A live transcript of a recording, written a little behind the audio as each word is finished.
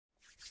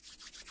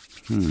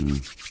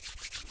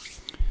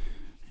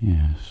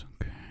Yes,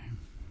 okay.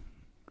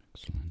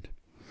 Excellent.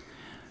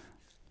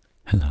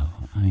 Hello,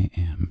 I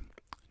am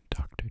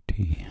Dr.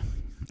 T,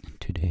 and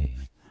today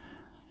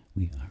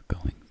we are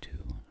going to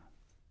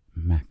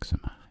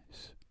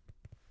maximize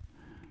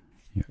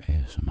your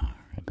ASMR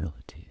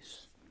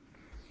abilities.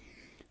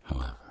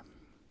 However,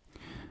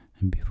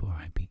 and before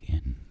I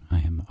begin, I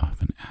am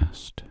often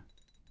asked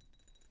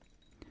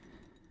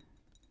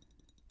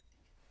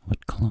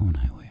what cologne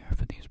I wear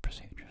for these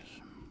procedures.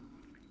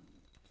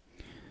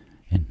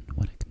 And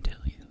what I can tell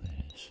you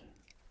is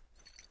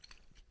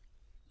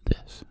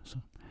this.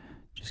 So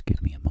just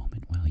give me a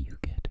moment while you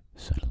get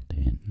settled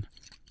in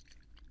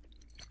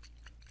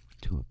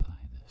to apply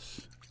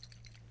this.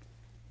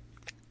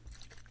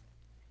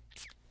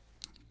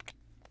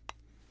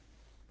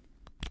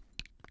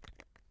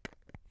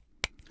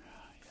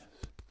 Ah,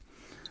 yes.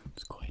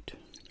 It's quite a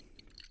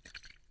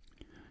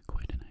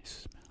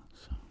nice smell.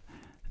 So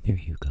there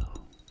you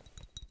go.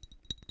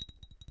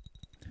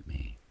 Let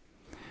me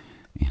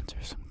answer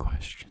some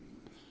questions.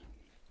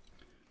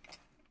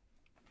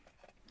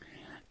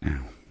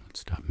 Now,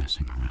 let's stop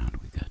messing around.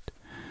 We got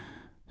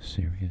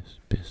serious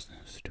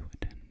business to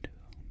attend to.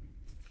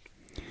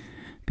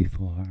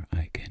 Before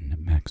I can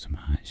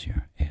maximize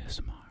your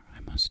ASMR, I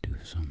must do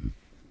some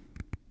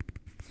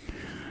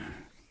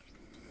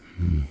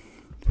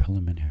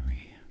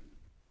preliminary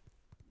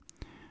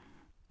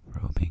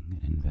probing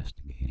and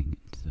investigating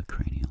into the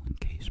cranial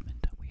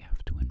encasement that we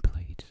have to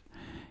place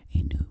a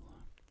new,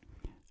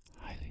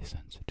 highly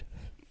sensitive,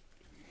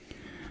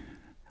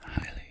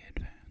 highly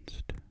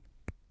advanced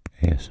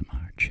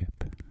ASMR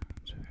chip.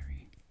 It's a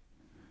very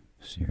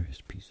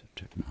serious piece of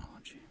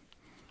technology.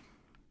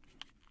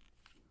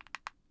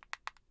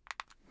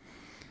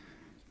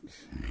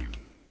 Okay.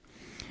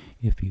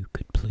 If you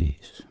could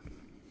please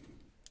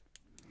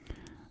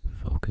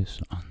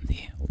focus on the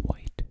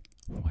white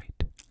light.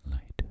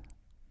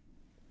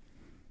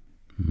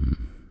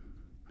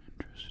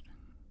 Interesting.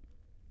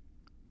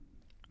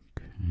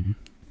 Okay.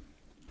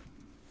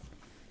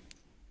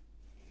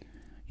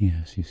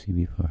 Yes, you see,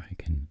 before I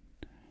can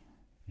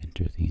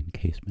enter the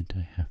encasement,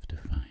 I have to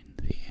find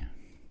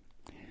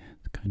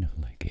it's kind of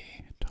like a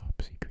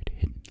top secret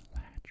hidden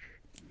latch.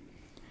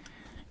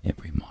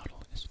 Every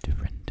model is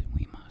different, and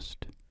we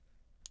must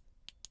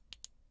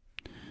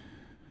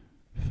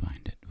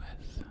find it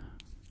with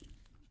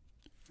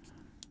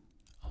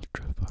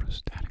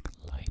ultra-photostatic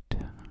light.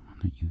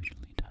 That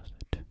usually does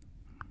it.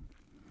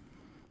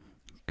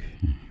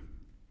 Okay.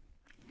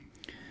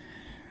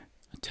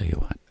 I'll tell you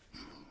what.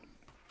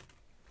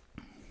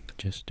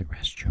 Just to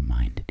rest your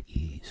mind at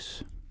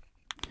ease,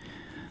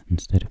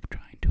 instead of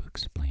trying to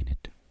explain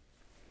it,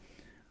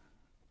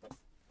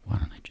 why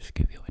don't I just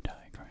give you a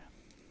diagram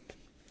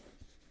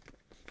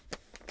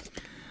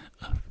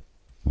of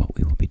what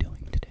we will be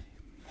doing today.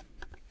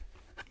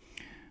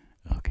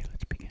 Okay,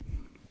 let's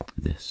begin.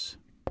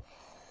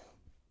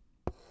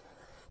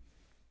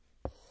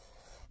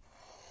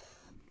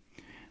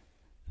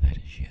 That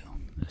is you.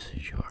 This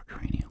is your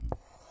cranial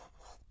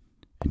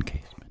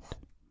encasement.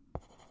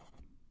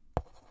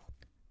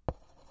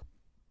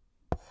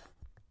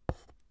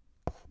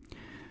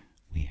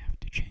 We have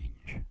to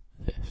change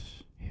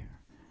this here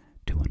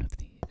to one of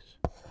these.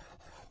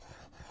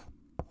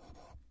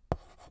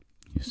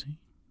 You see?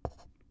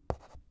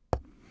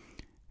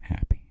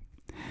 Happy.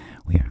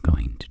 We are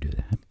going to do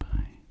that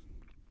by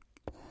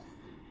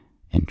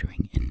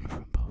entering in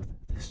from both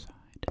this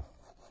side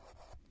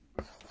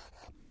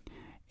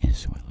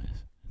as well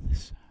as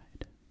this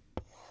side.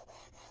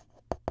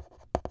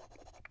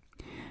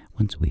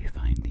 Once we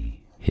find the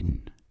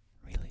hidden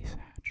release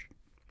hatch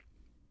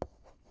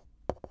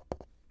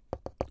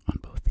on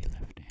both the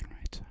left and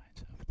right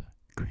sides of the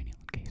cranial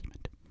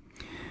encasement,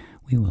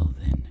 we will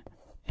then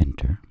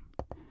enter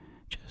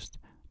just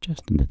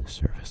into the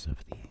surface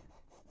of the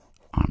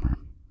armor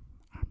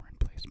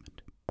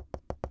emplacement.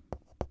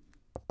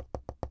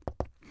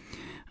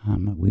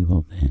 We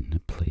will then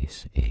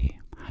place a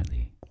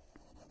highly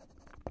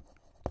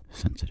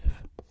sensitive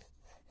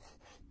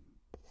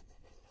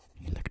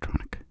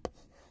electronic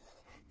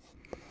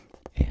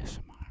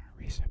ASMR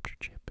receptor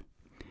chip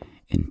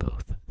in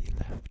both the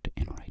left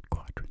and right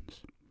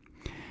quadrants.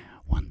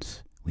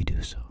 Once we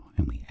do so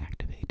and we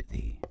activate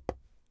the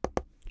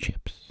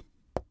chips,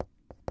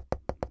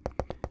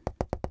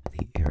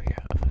 the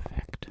area of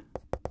effect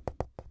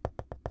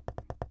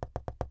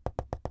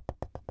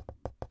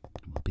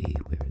will be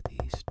where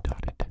these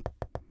dotted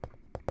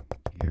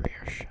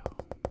areas show.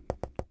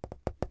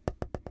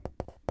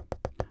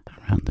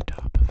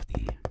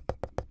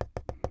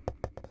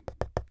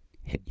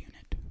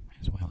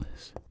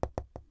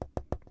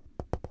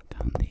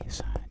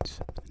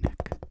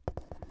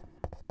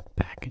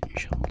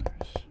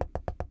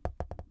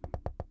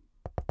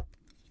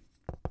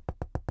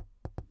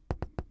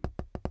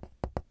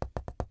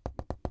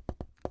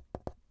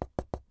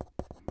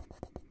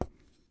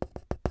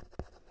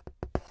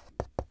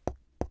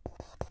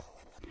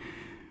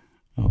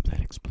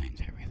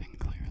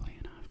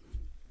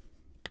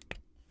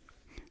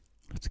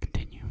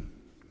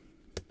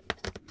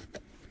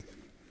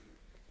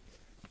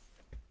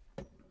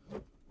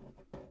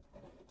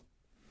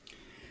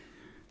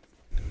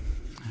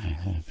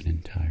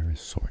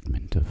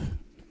 assortment of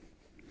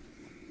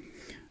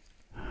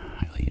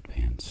highly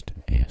advanced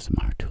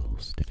ASMR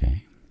tools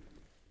today.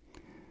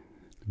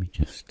 Let me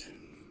just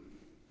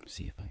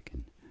see if I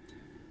can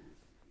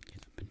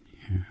get up in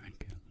here and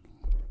get a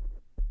little...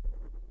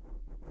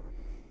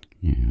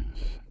 Yes,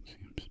 that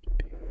seems to be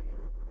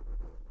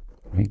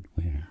right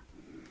where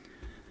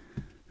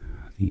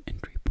the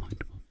entry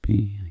point will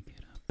be. I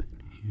get up in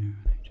here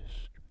and I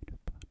just right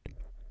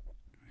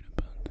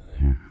about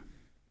there.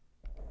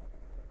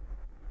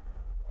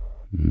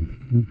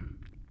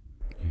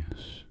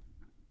 Yes.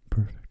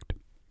 Perfect.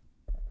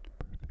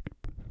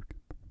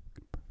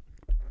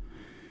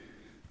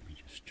 Let me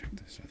just check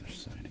this other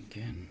side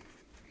again.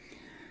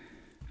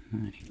 I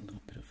need a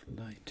little bit of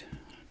light.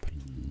 Put a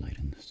little light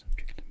on the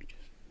subject. Let me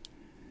just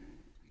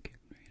get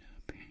right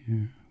up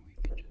here. We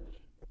can just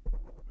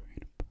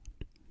right about.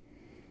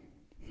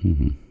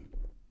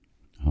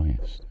 Oh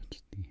yes,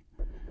 that's the...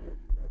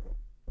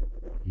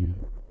 Yeah.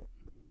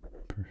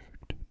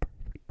 Perfect.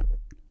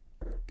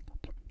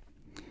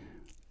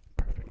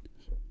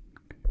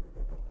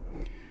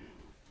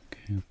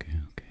 Okay.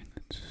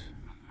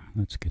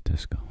 Let's get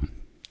this going.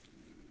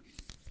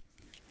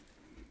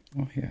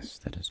 Oh yes,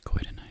 that is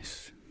quite a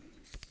nice...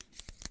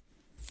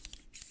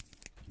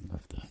 I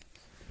love the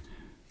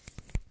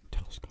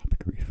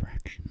telescopic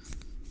refraction.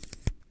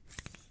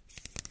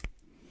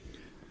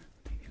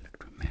 The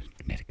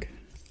electromagnetic.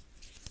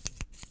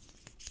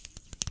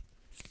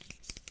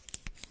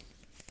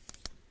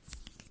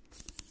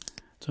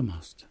 It's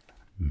almost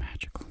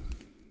magical.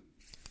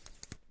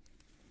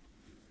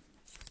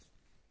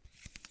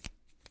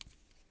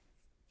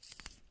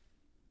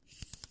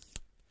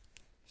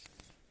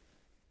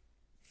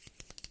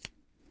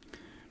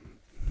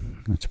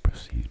 Let's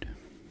proceed.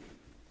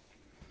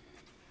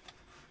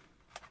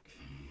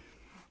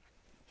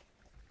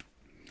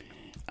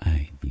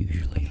 I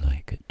usually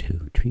like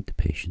to treat the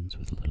patients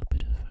with a little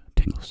bit of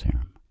tingle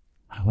serum.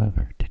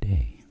 However,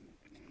 today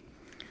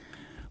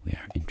we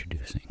are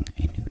introducing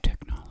a new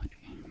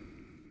technology.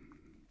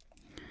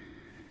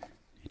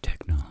 A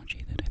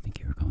technology that I think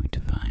you're going to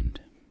find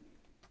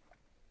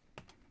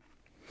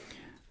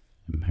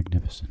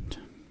magnificent.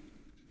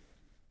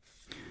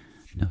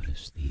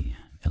 Notice the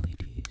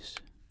LEDs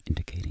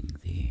indicating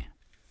the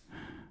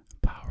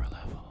power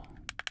level.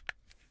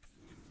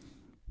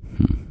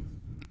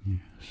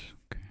 Yes,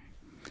 okay.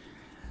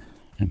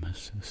 I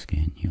must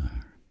scan your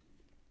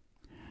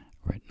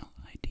retinal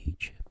ID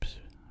chips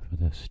for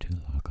this to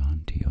log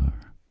on to your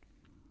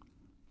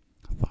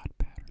thought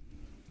pattern.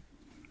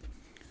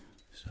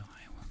 So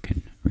I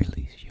can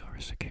release your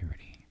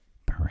security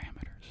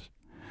parameters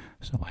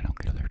so I don't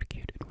get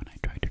electrocuted when I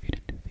try to get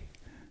into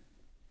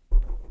the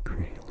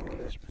cranial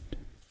engagement.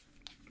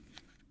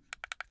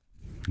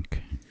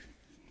 Okay.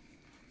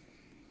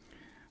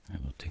 I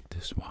will take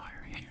this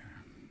wire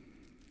here.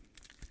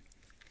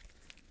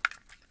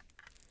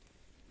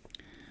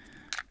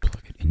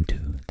 Plug it into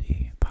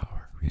the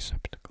power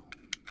receptacle.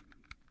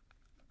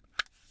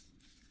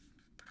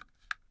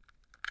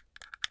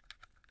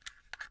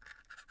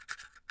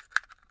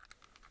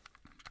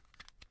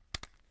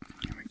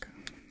 Here we go.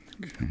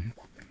 Okay.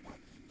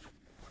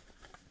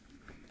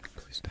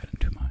 Place that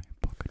into my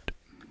pocket.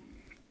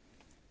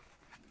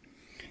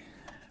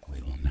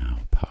 We will now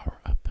power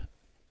up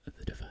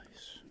the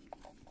device.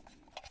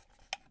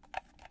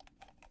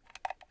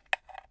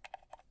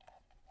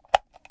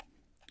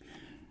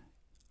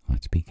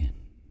 Let's begin.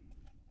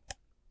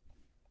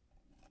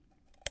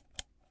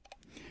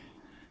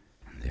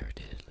 And there it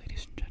is,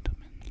 ladies and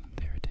gentlemen.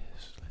 There it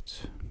is.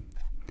 Let's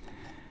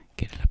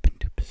get it up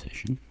into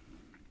position.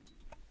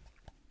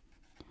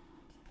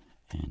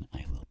 And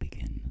I will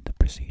begin the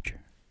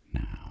procedure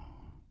now.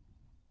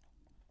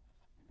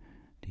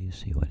 Do you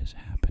see what is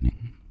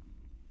happening?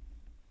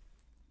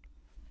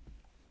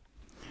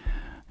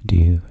 Do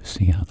you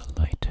see how the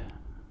light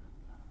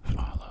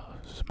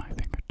follows my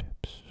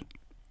fingertips?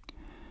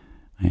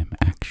 I am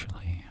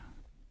actually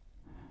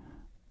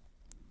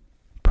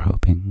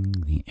probing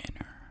the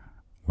inner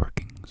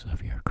workings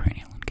of your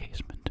cranial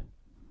encasement,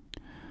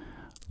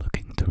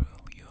 looking through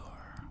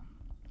your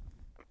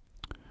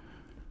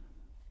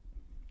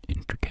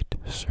intricate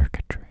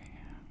circuitry.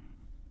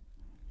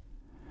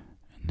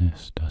 And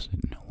this does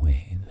it in a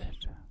way that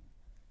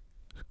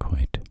is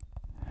quite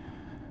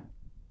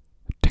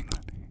tingly,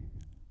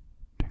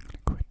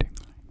 quite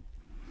tingly.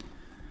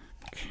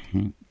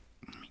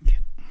 Okay,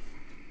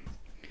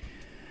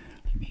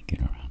 let me get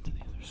around to the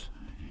other side.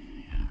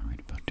 Yeah, right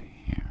about to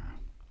here.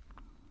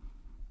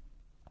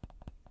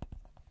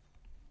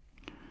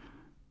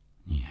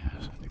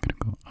 Yes, I think I'm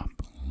gonna go up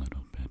a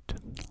little bit to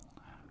the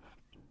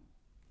left.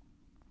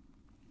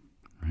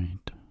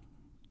 Right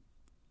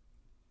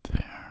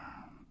there.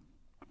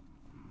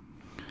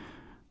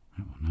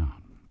 I will now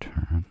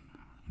turn,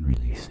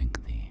 releasing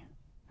the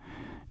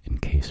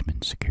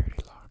encasement security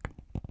lock.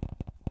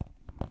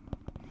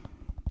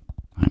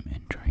 I'm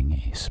entering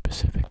a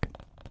specific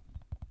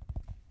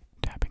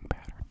tapping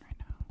pattern right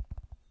now.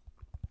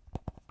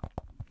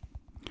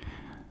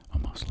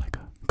 Almost like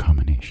a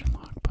combination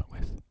lock, but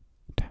with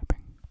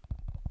tapping.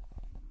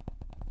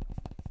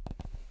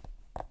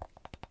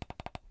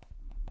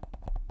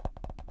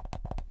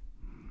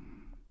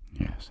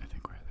 Yes, I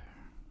think we're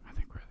there. I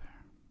think we're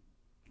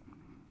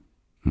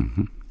there.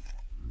 Mm-hmm.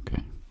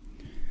 Okay.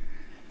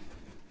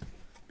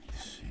 Let me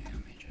see.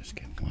 Let me just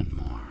get one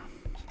more.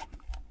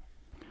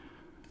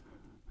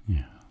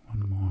 Yeah,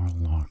 one more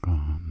lock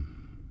on.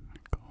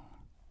 Go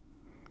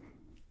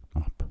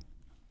up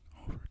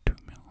over 2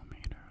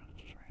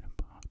 millimeters, right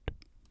about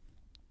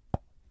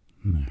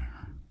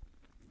there.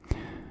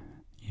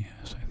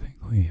 Yes, I think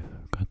we've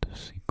got the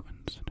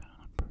sequence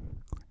down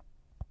perfectly.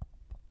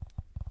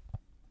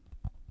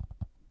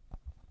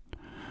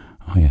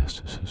 Oh yes,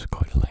 this is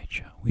quite a light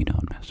show. We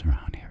don't mess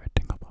around here at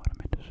Tingle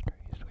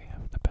Industries. We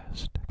have the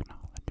best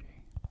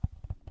technology.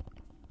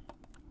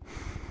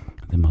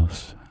 The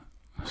most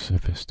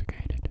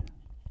sophisticated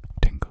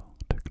tingle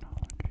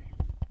technology.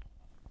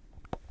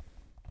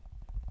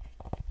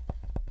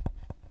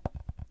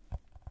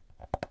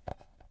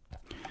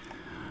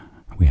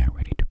 We are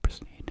ready to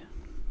proceed.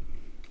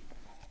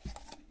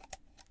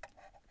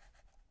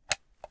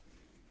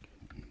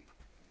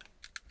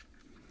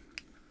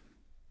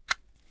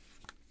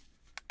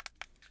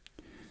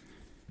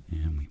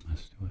 And we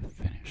must do a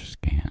finish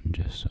scan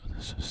just so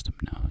the system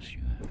knows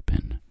you have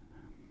been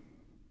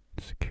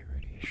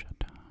security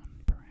shutdown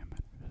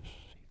parameters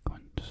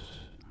sequence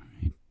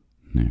right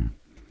there.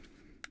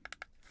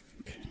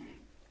 Okay.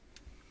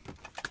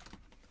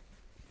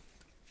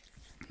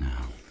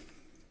 Now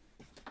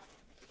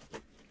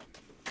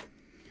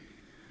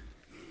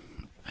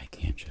I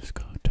can't just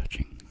go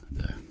touching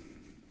the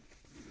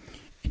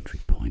entry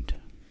point.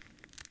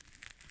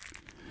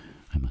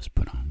 I must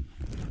put on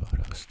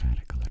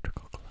photostatic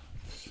electrical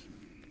gloves.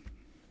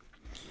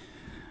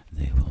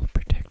 They will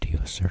protect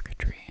your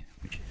circuitry,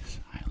 which is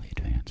highly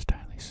advanced,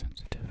 highly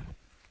sensitive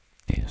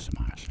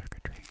ASMR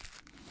circuitry,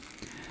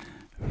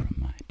 from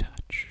my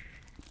touch.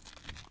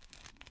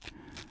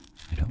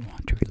 I don't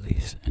want to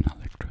release an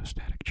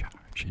electrostatic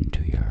charge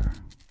into your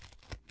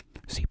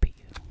CPU.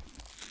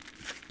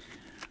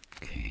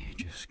 Okay,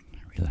 just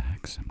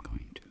relax. I'm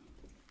going to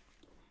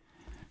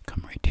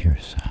come right to your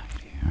side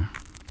here.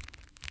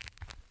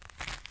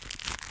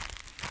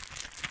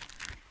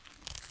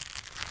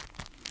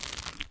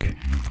 Okay,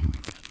 we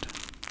got.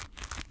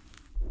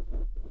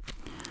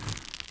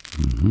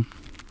 Mm-hmm.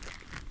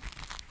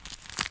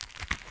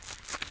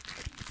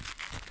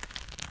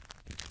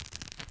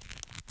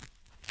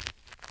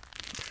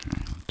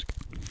 Okay, let's get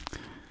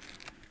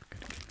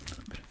a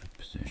little bit of the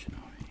position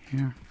over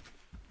here.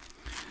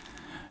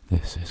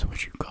 This is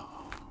what you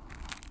call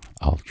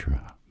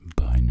ultra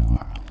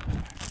binaural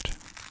effect.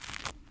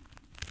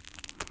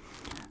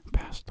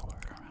 Pass the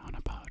word around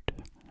about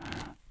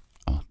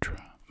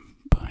ultra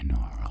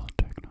binaural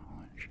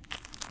technology.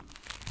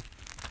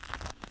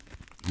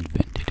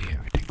 Invented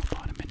here at Tingle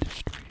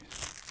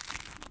Industries.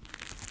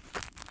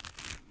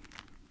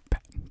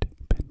 Patent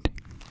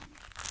pending.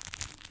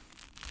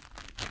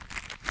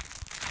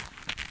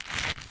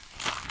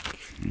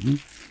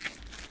 Okay.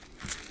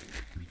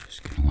 Let me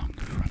just get along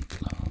the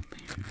front lobe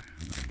here,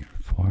 along your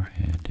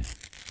forehead.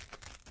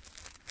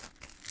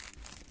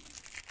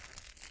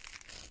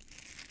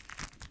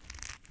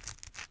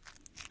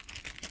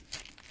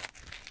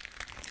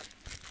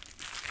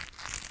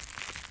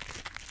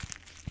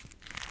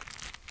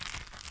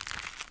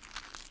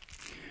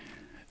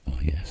 Oh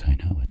yes, I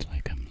know, it's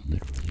like I'm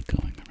literally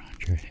going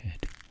around your head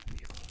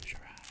if you close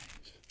your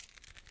eyes.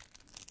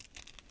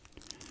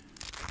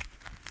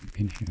 You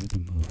can hear the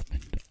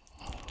movement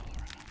all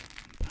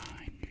around,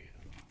 behind you,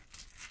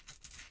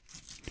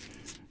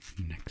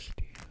 next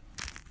to you,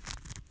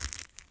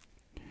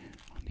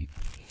 on the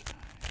other side,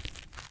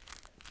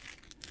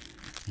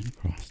 and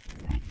across the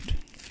front.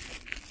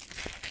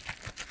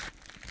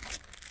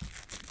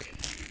 Okay.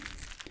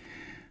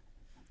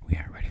 We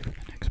are ready for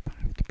the next part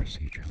of the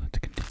procedure. Let's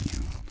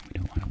continue. We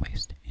don't want to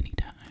waste any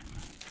time.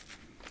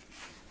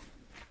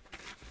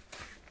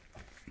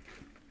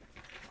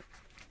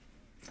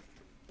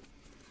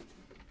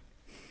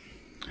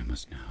 I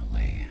must now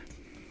lay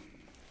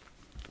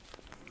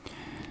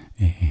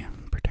a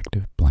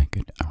protective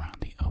blanket around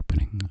the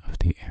opening of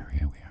the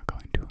area we are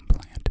going to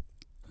implant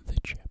the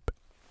chip.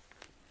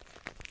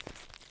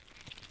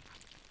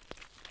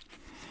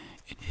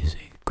 It is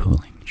a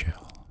cooling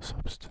gel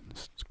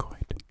substance. It's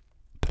quite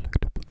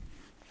delectable.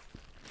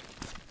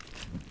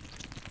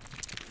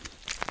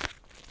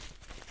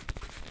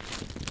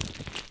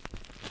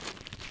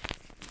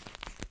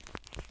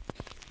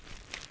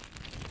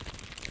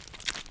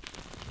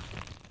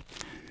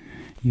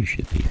 You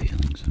should be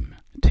feeling some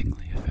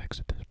tingly effects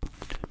at this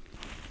point.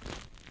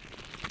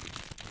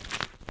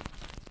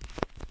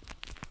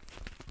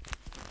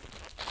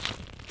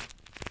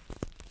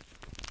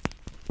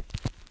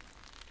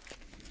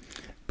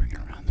 Bring it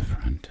around the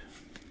front.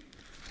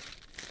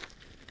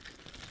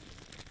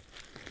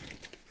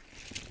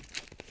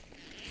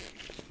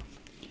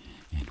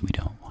 And we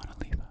don't want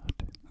to leave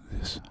out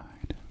this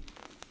side.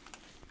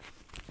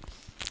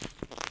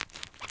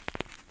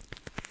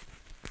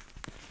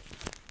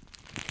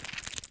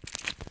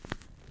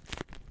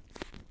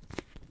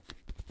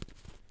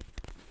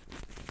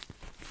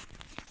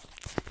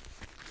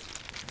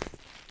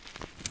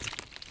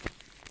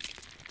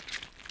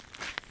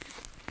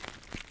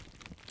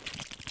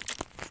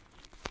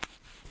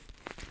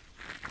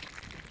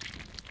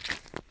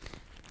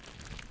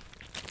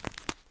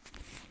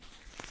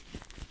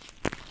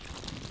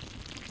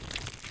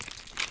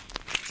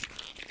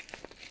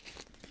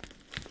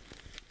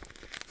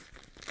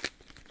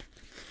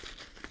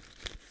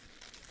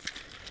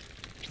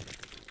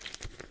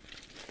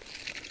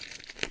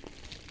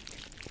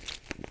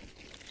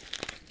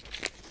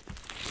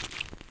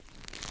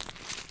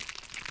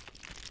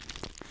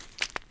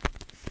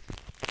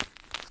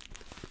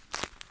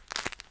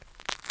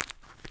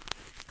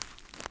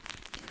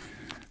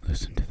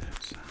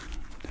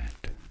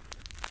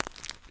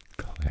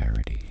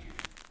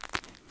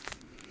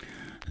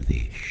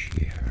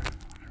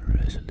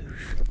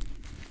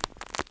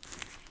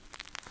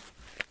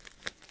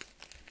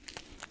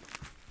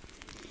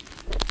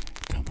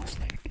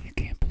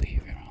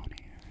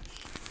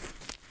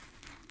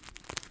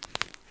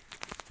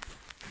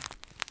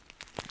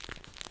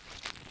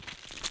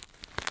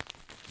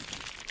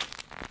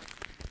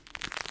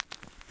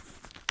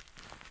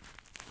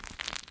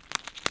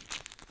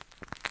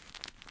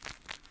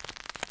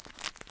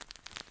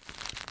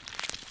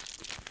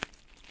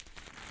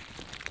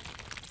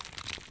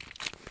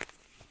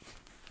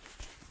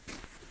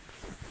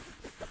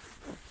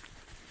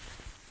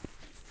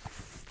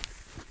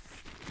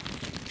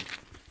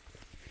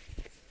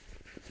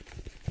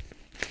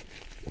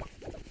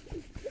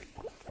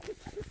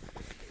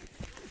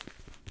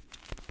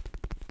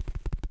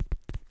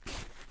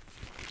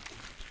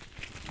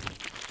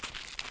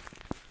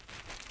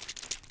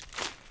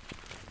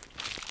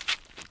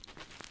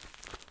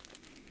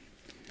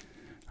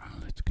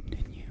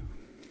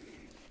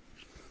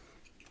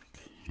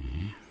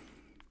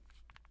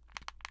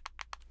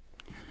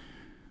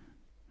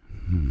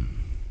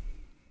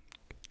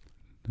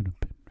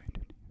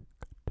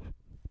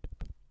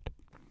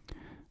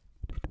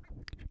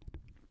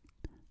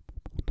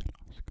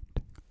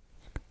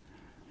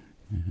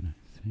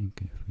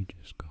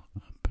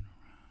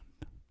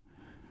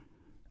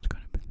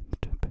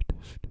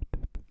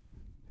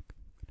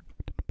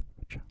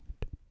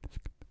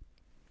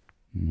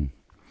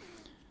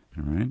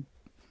 Alright.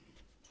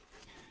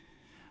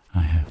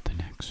 I have the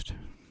next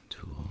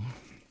tool.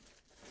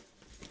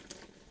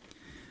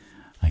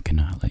 I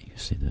cannot let you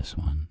see this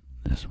one.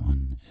 This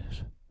one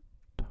is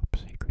top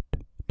secret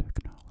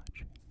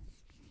technology.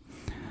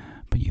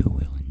 But you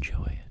will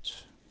enjoy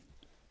its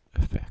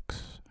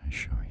effects, I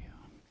assure you.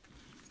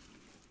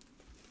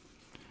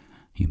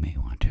 You may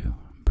want to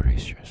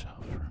brace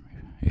yourself for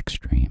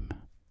extreme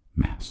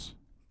mass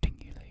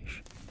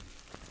tingulation.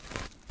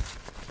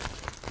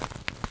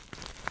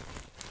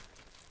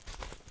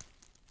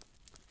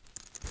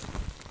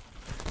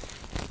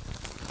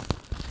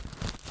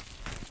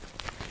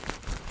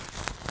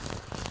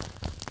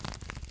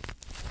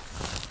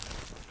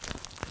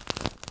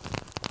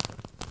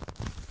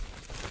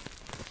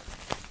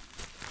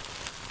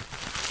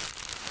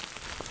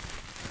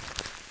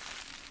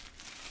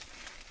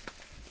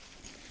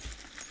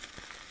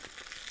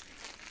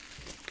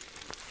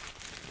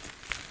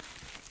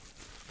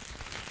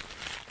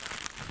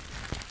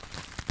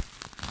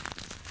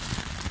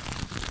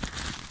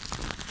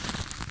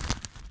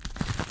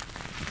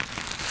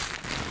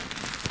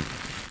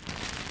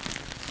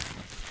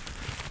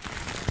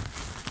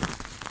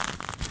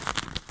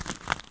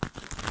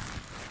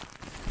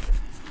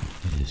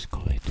 It is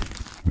quite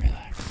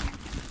relaxing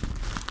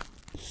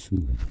and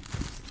soothing.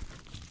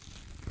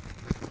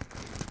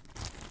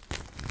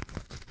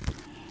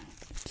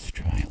 Let's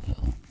try a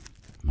little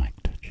mic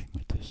touching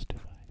with this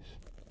device.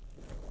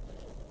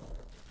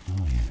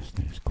 Oh yes,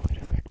 that is quite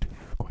effective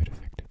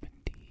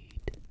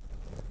indeed.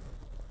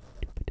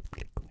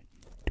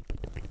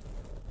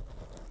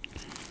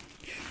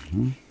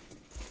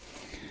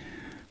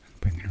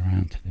 Bring it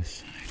around to this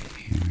side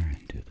here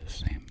and do the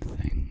same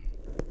thing.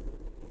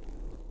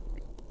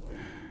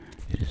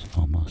 It is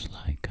almost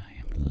like I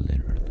am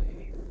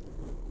literally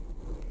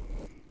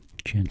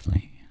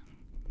gently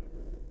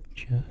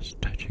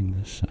just touching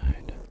the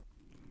side.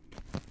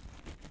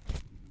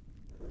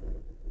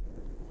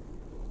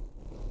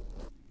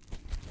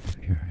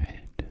 Of your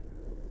head.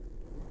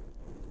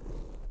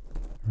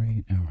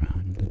 Right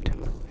around the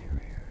temple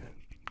area,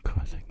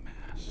 causing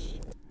mass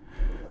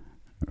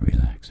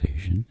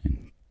relaxation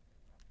and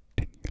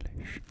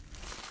tingulation.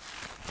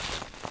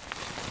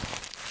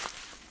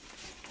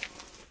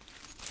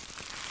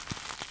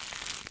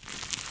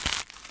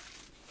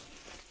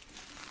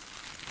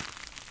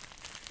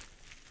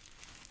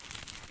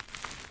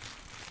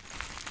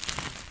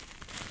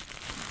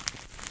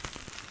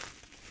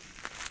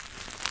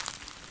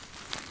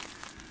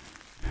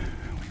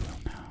 We will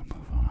now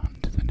move on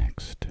to the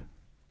next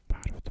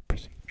part of the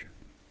procedure.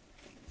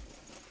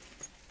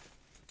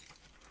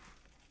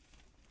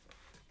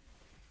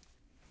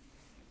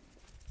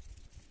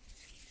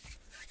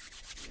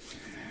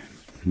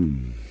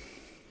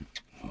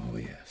 Oh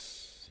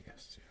yes,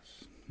 yes,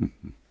 yes.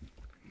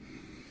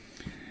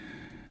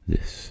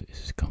 This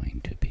is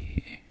going to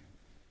be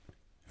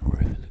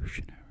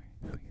revolutionary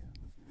for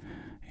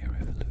you. A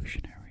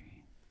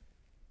revolutionary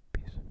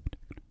piece of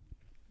technology.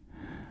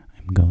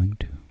 I'm going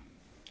to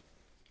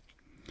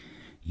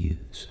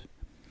use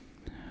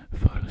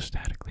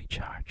photostatically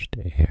charged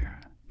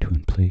air to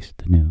emplace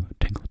the new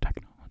tingle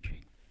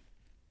technology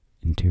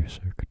into your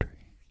circuitry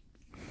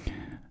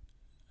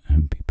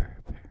and be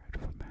prepared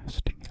for mass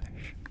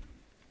stimulation.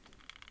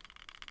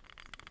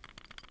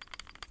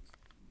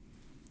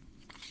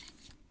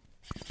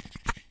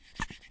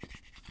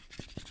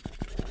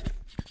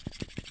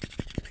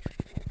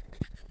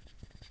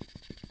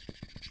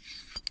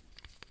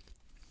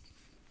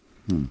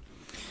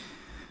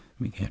 Let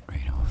me get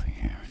right over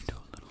here and do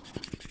a little.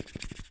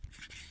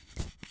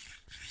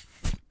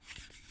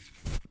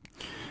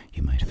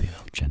 You might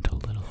feel gentle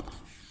little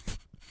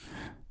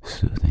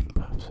soothing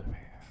puffs of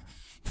air.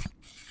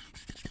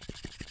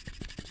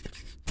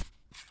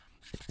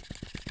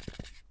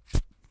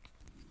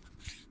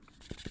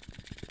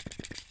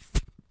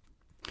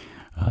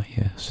 Ah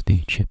yes,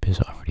 the chip has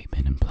already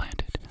been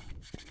implanted.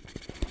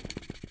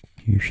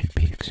 You should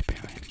be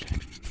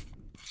experiencing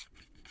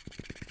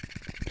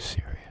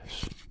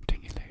serious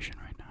tingulation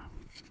right now.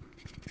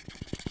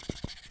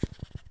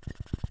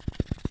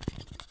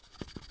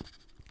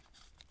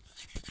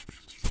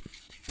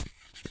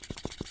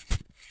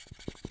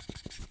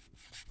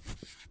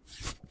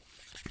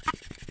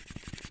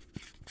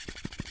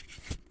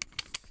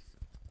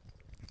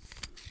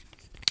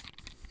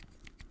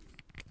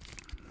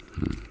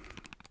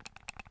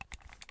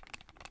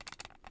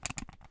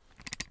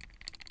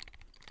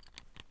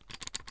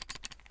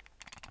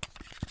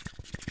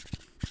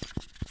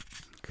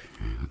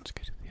 Let's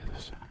get to the other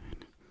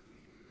side.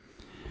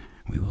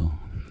 We will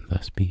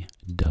thus be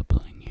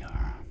doubling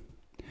your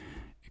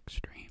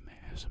extreme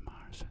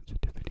ASMR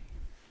sensitivity.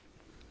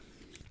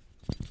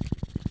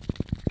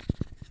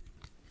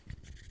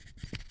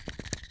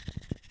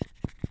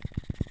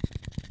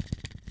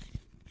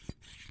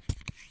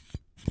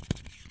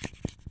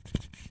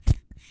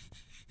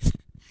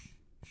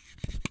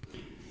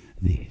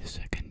 The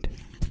second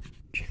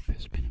chip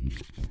has been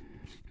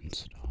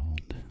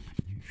installed.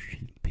 You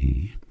should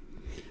be.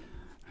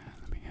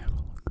 Let me have a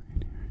look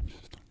right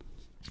here.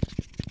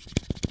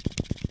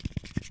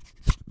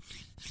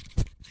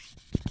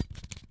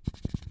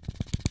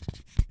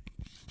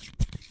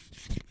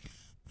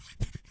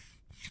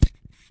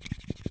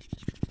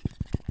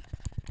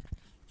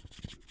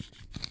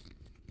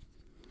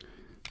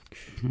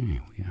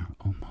 Okay, we are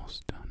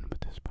almost done with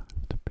this part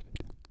of the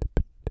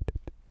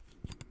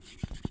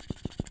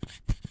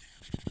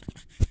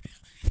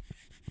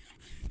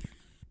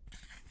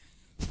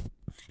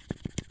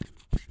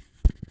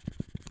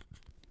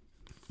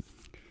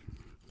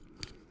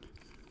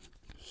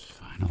just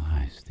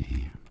finalize the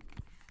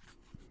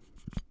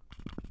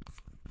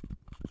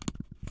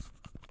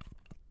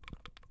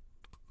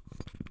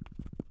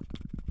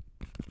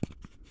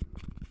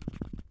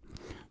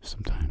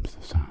sometimes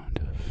the sound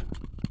of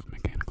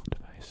mechanical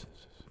devices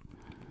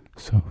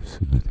is so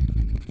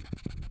soothing.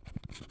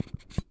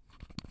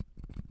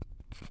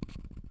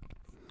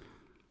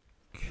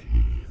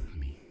 Okay,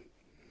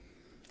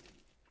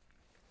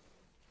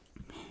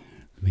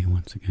 let me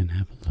once again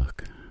have a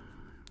look.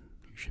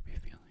 You should be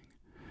feeling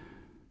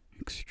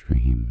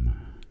extreme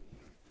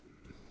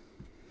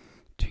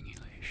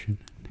tingulation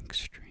and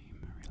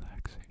extreme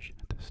relaxation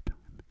at this time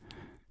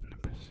in the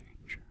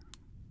procedure.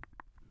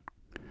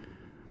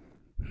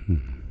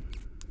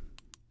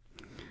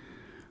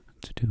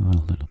 Let's do a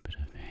little bit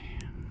of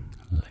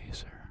a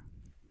laser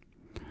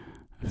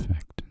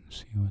effect and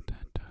see what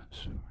that does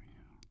for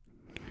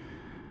you.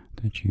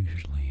 That's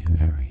usually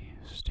very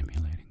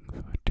stimulating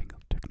for tingle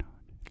technology.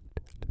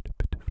 A little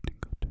bit of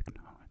tingle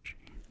technology.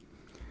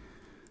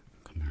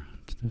 Come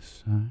around to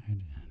this side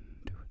and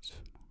do it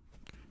some more.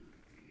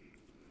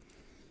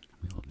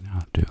 We will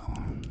now do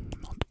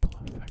multiple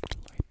effect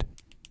light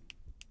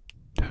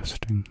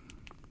testing.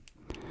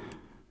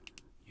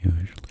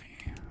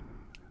 Usually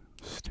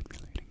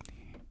stimulating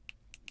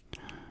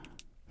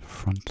the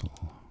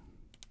frontal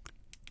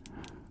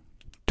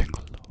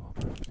tingle lobe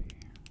of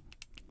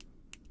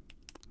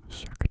the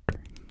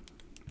circuitry.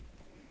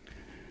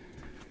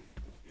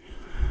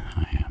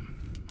 I am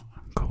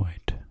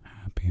quite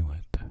happy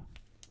with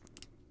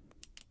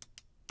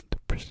the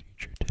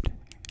procedure today.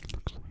 It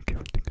looks like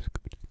everything is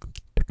good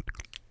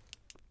technically.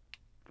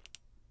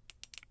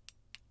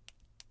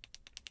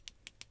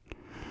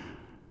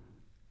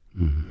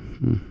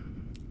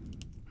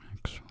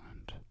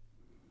 Excellent.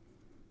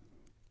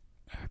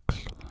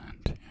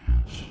 Excellent,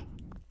 yes.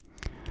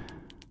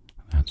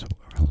 That's what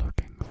we're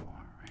looking for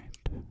right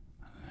there.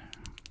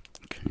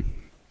 Okay.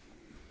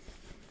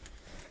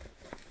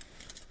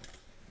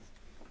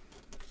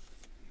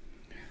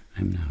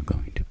 I'm now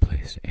going to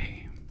place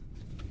a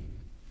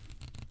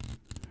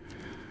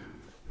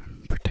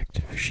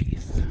protective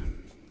sheath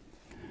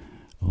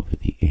over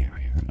the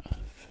area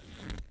of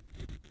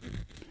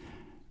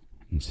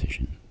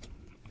incision.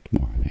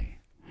 More of a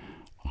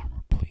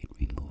armor plate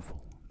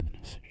removal than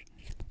incision.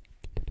 Just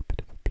a little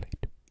bit of a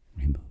plate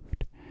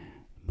removed,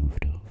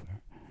 moved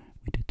over.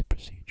 We did the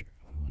procedure.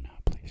 We will now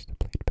place the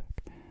plate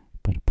back.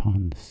 But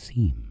upon the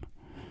seam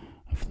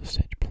of the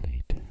said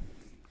plate,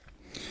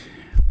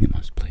 we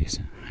must place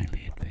a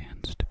highly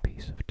advanced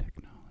piece of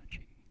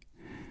technology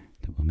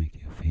that will make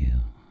you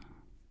feel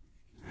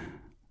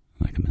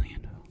like $1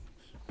 million.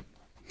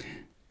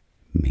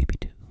 Maybe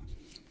two.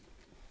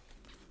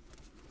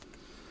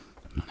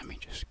 Now let me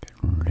just get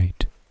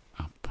right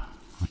up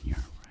on your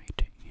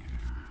right ear.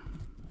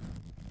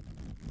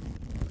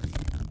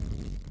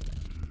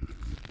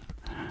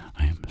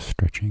 I am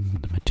stretching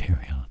the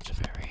material. It's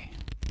very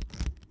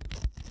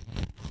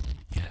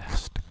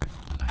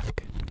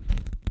elastic-like.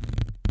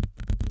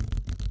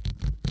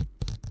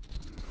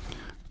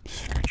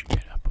 Stretching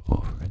it up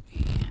over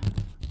the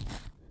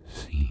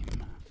seam.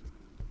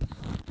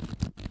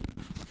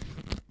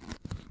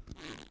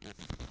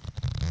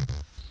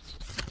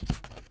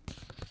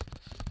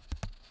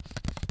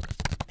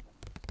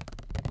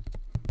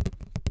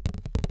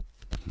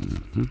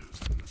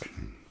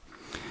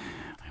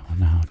 I will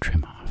now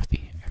trim off the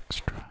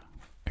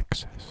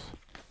excess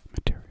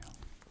material.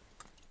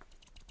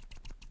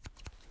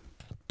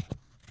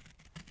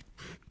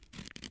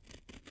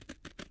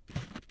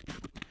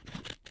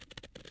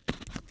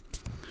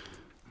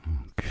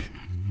 Okay,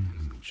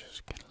 let me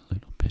just get a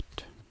little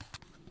bit.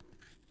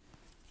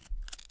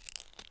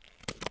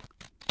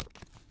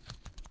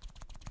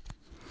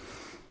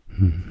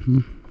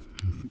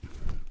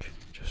 Okay,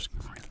 just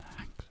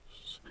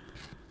relax.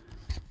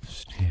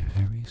 Stay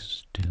very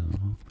still.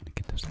 I'm gonna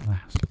get this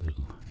last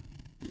little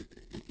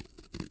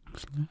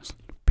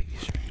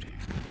piece right here.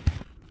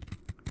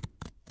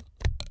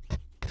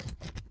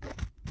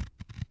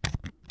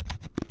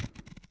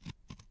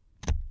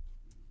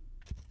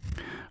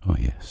 Oh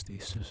yes,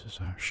 these scissors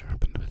are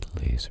sharpened with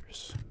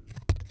lasers.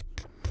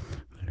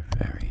 They're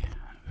very,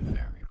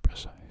 very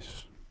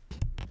precise.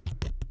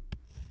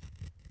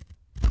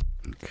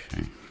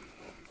 Okay.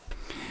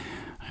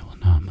 I will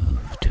now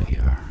move to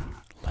your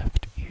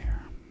left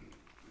ear.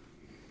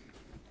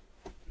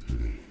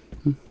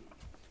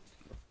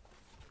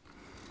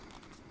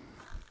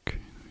 Okay,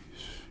 let me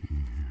see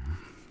here.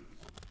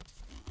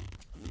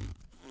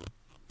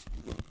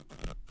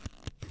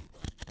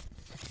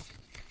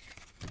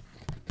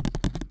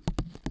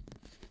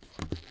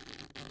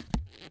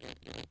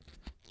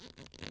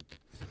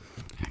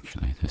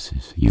 Actually, this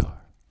is your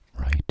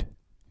right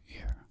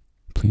ear.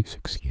 Please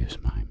excuse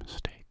my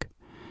mistake.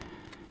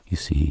 You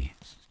see,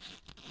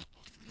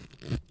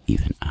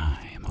 Even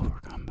I am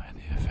overcome by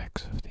the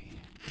effects of the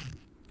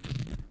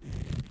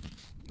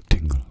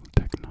tingle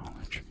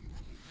technology.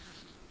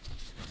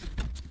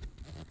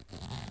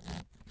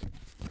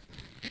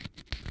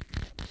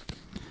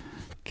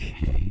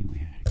 Okay, we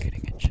are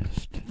getting it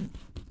just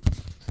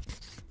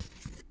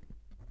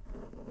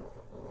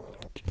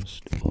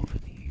over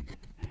the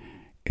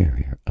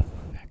area of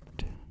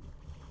effect.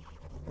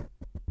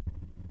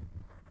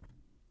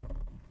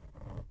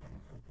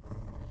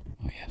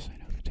 Oh yes, I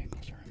know the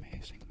tingles are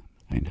amazing.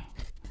 I know.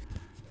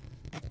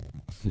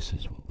 This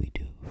is what we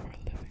do for a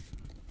living.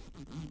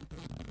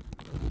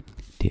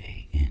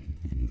 Day in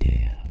and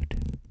day out.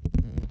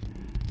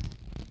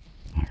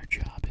 Our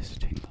job is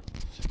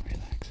tingles and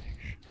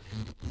relaxation.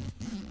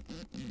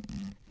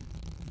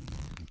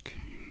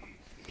 Okay.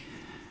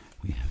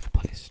 We have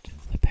placed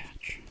the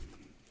patch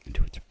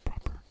into its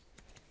proper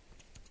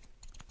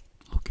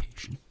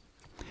location.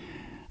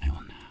 I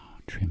will now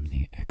trim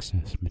the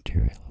excess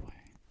material away.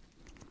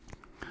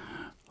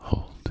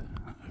 Hold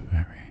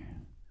very,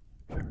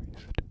 very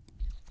still.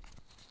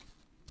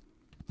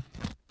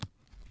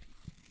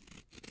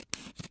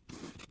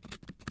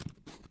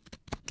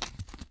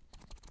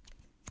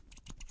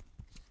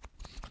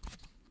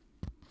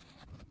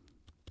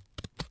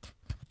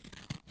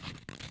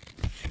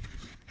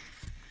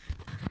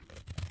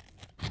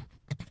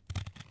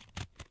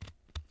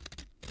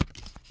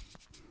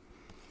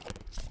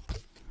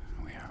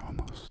 We are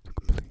almost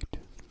complete.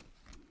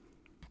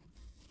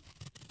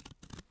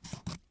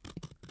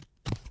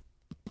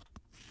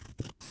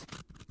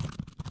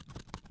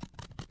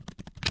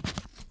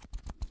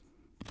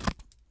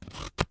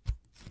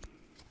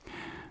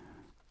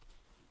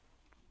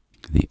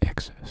 The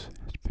excess has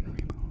been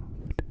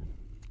removed.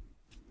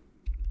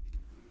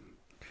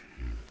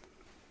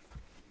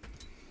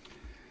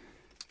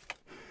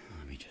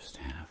 Let me just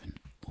have an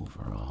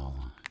overall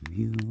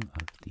view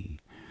of the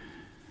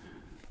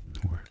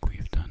work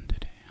we've done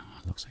today.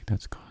 It looks like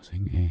that's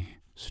causing a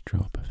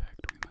strobe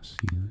effect. We must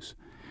use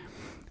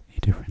a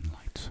different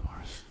light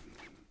source.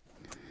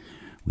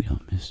 We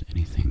don't miss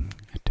anything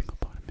at Tingle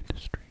Bottom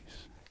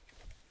Industries.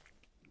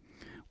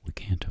 We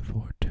can't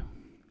afford to.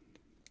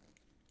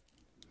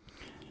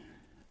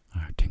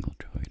 Our Tingle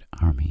Droid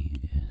army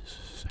is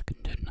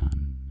second to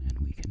none, and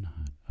we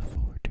cannot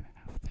afford to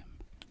have them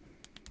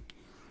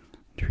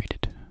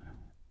treated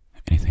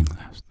anything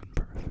less than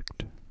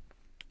perfect.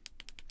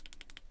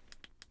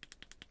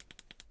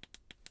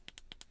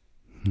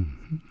 Yeah,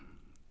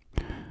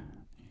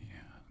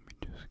 let me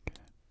just get.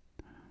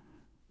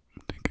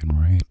 I'm thinking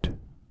right there.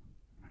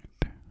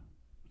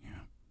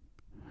 Yeah.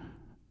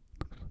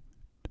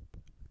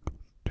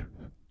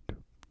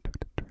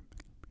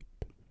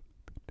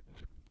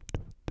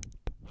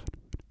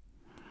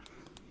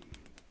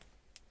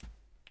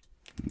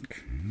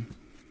 Okay.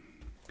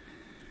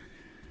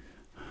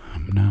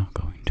 I'm now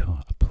going to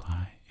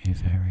apply a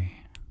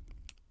very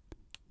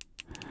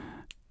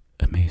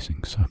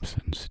amazing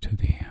substance to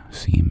the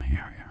seam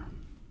area.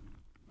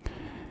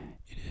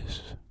 It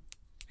is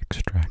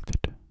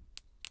extracted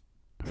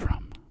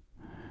from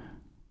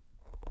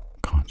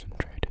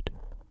concentrated,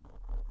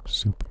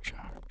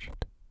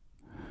 supercharged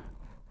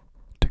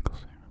tingle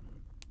serum.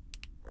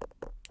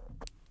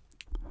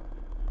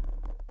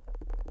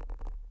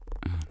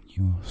 And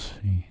you will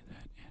see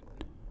that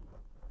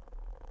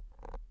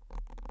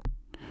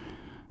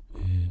it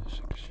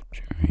is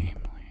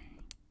extremely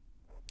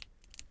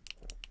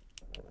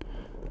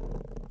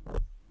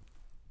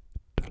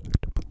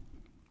delectable.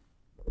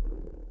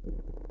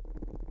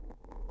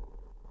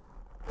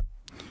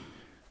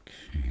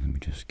 Okay, let me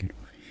just get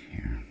over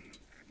here.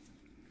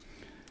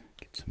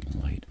 Get some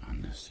light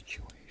on this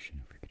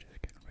situation. If we could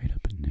just get right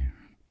up in there.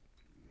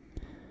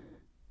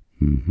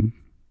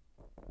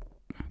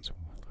 That's what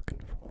we're looking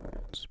for.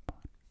 That spot.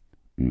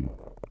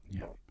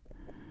 Yeah.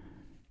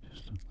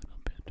 Just a little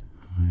bit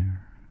higher.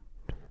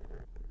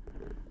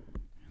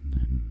 And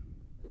then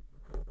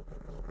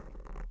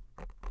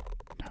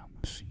down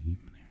the seam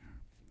there.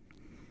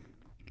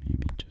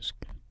 Maybe just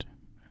get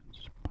that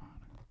spot.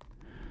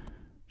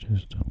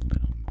 Just a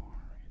little more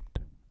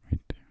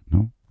right there.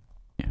 No?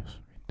 Yes,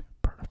 right there.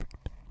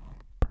 Perfect.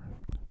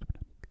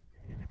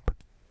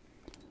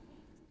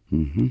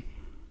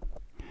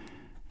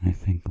 I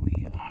think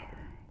we are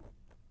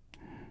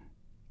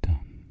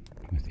done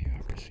with your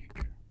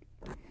procedure.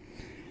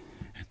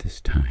 At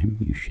this time,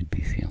 you should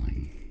be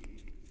feeling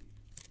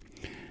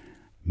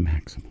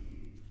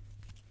maximum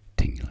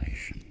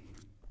tingulation.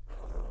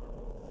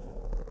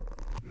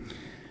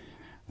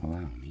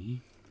 Allow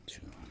me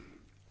to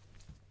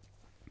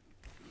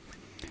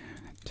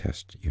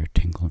test your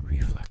tingle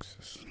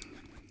reflexes.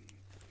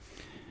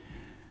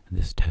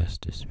 This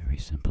test is very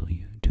simple.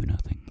 You do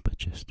nothing but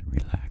just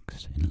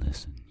relax and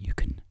listen. You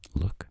can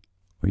look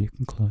or you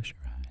can close your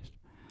eyes.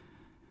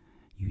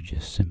 You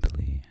just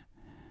simply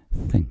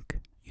think.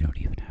 You don't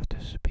even have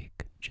to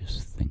speak.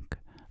 Just think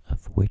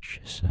of which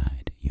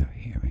side you're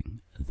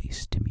hearing the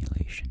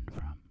stimulation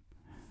from.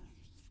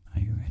 Are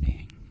you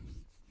ready?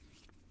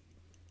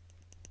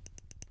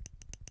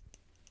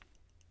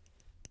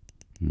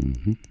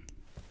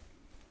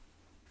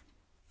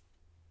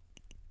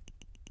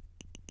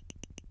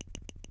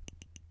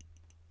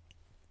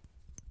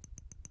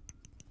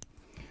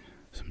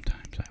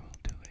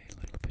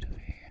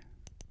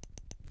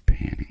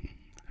 panning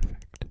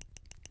effect.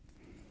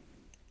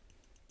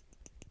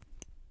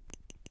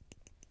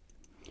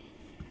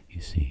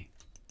 You see,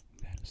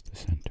 that is the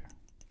center.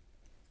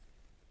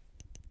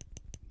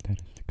 That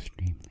is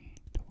extremely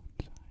to one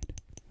side.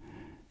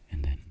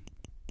 And then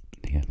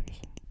the other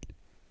side.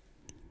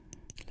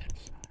 Left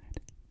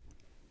side.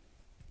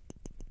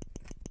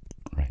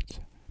 Right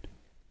side.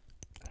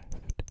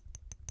 Left.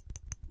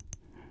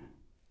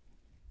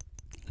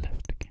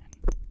 Left again.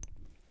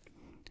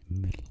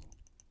 Middle.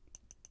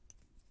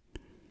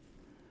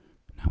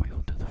 Now we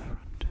go to the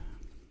front.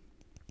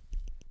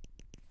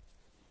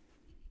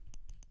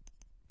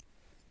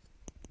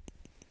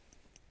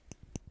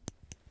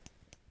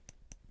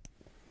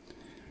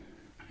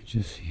 I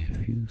just see a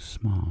few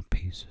small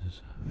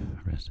pieces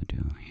of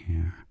residue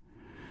here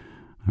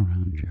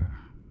around your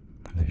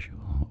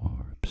visual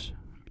orbs.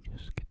 Let me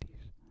just get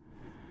these.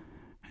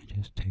 I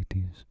just take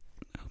these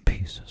little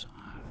pieces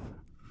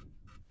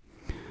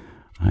off.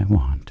 I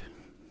want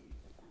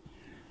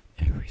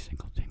every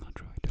single tingle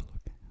droid to look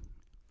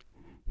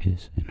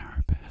his and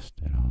her best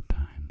at all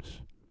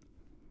times,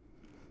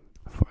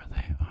 for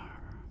they are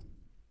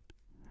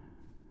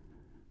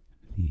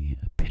the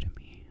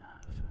epitome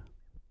of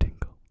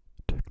tingle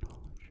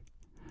technology,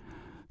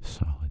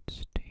 solid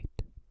state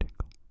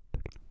tingle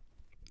technology.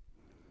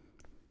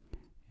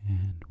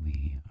 And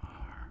we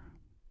are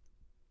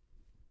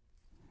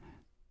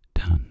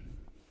done.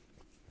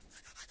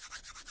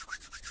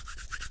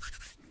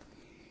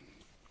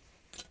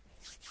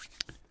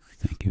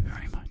 Thank you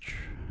very much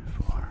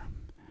for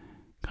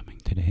coming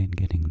today and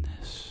getting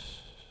this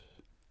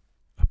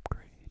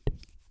upgrade.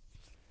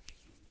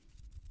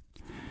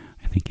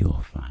 I think you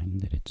will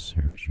find that it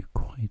serves you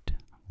quite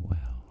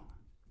well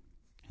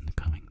in the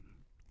coming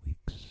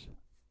weeks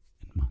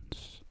and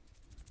months,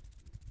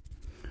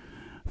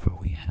 for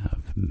we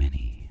have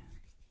many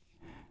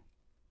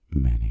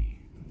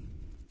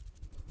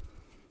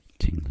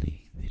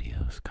tingly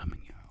videos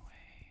coming your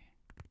way,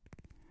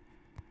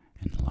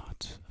 and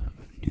lots of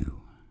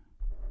new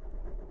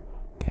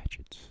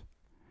gadgets.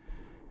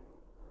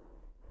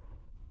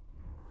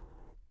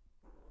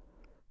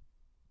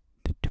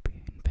 To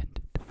be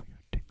invented for your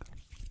tingle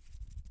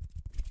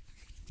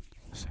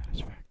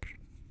satisfaction.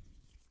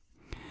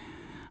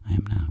 I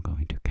am now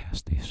going to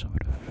cast a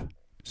sort of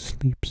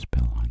sleep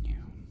spell on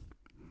you.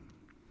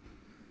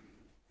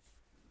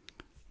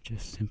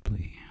 Just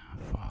simply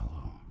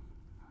follow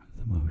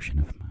the motion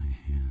of my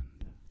hand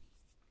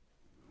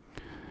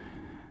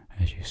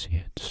as you see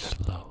it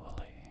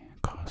slowly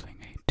causing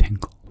a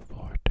tingle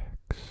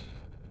vortex,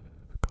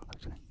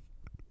 causing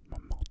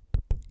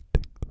multiple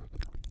tingles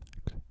and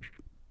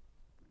relaxation.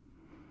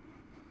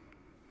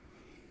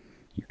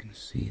 You can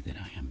see that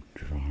I am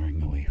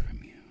drawing away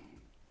from you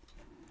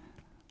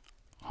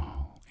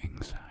all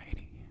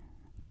anxiety,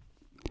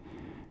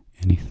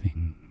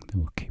 anything that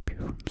will keep you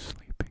from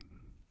sleeping,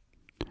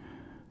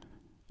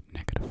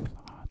 negative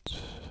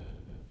thoughts,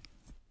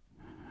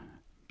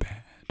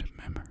 bad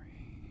memories,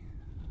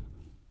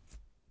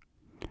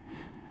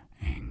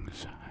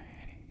 anxiety.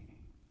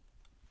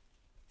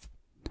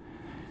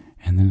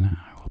 And then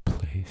I will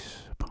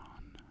place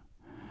upon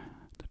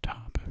the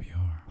top of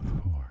your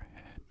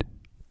forehead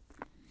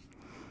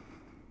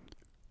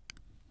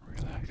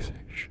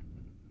relaxation.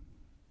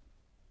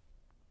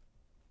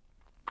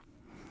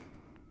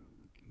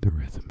 The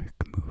rhythmic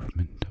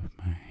movement of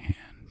my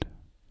hand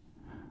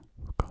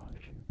will cause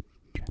you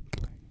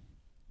gently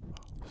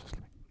fall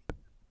asleep.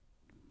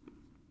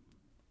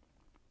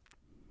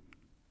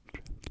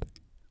 Gently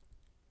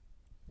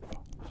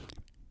fall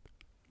asleep.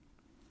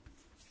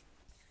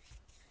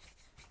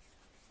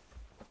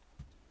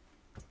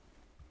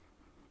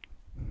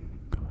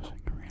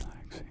 Causing a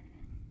relaxing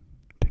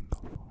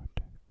tingle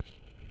vortex.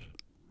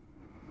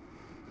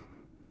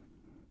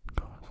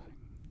 Causing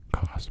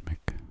cosmic